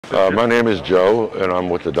My name is Joe, and I'm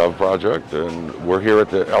with the Dove Project, and we're here at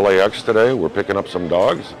the LAX today. We're picking up some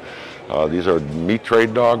dogs. These are meat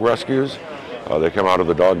trade dog rescues. They come out of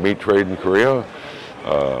the dog meat trade in Korea.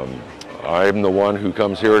 I'm the one who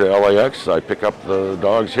comes here to LAX. I pick up the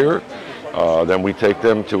dogs here. Then we take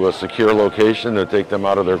them to a secure location to take them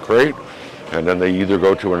out of their crate, and then they either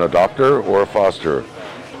go to an adopter or a foster.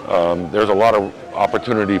 There's a lot of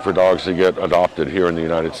opportunity for dogs to get adopted here in the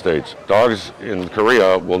United States. Dogs in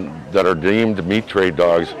Korea that are deemed meat trade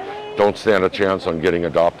dogs don't stand a chance on getting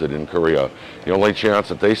adopted in Korea. The only chance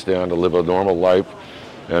that they stand to live a normal life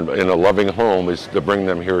and in a loving home is to bring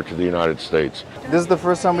them here to the United States. This is the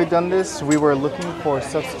first time we've done this. We were looking for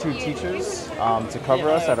substitute teachers to cover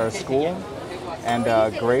us at our school. And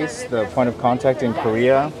Grace, the point of contact in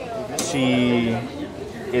Korea, she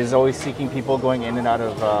is always seeking people going in and out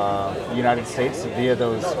of the United States via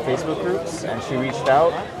those Facebook groups. And she reached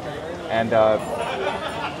out and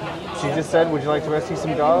she just said, would you like to rescue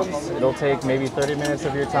some dogs? It'll take maybe 30 minutes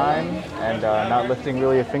of your time and not lifting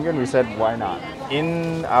really a finger. And we said, why not?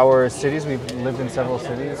 In our cities, we've lived in several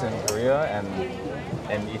cities in Korea, and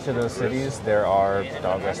in each of those cities there are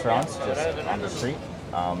dog restaurants just on the street,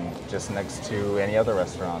 just next to any other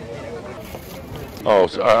restaurant. Oh,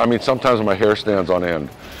 so, I mean, sometimes my hair stands on end.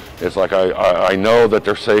 It's like I know that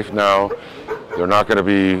they're safe now. They're not going to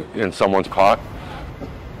be in someone's pot.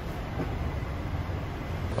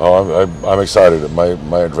 Oh, I'm excited. My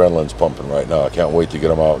adrenaline's pumping right now. I can't wait to get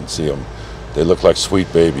them out and see them. They look like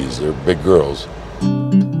sweet babies. They're big girls.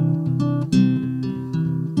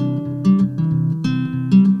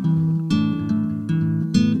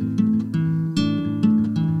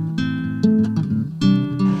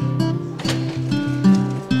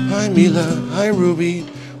 Hi Mila, hi Ruby,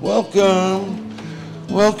 welcome.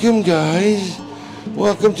 Welcome guys.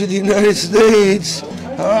 Welcome to the United States.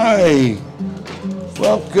 Hi.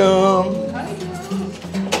 Welcome.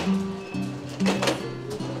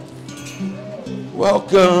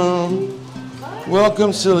 Welcome.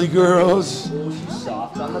 Welcome, silly girls. She's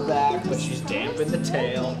soft on the back, but she's damp in the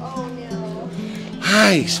tail.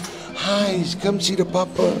 Hi's. Hi's. Come see the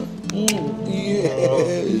papa.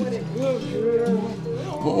 Yes.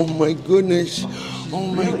 Oh my goodness. Oh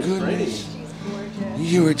my goodness.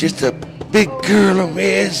 You are just a big girl of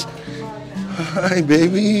his. Hi,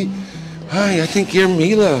 baby. Hi, I think you're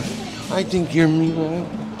Mila. I think you're Mila.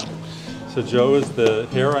 So Joe, is the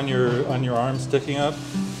hair on your arm sticking up?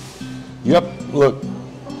 Yep, look.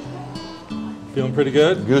 Feeling pretty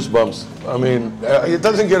good? Goosebumps. I mean, it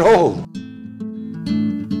doesn't get old.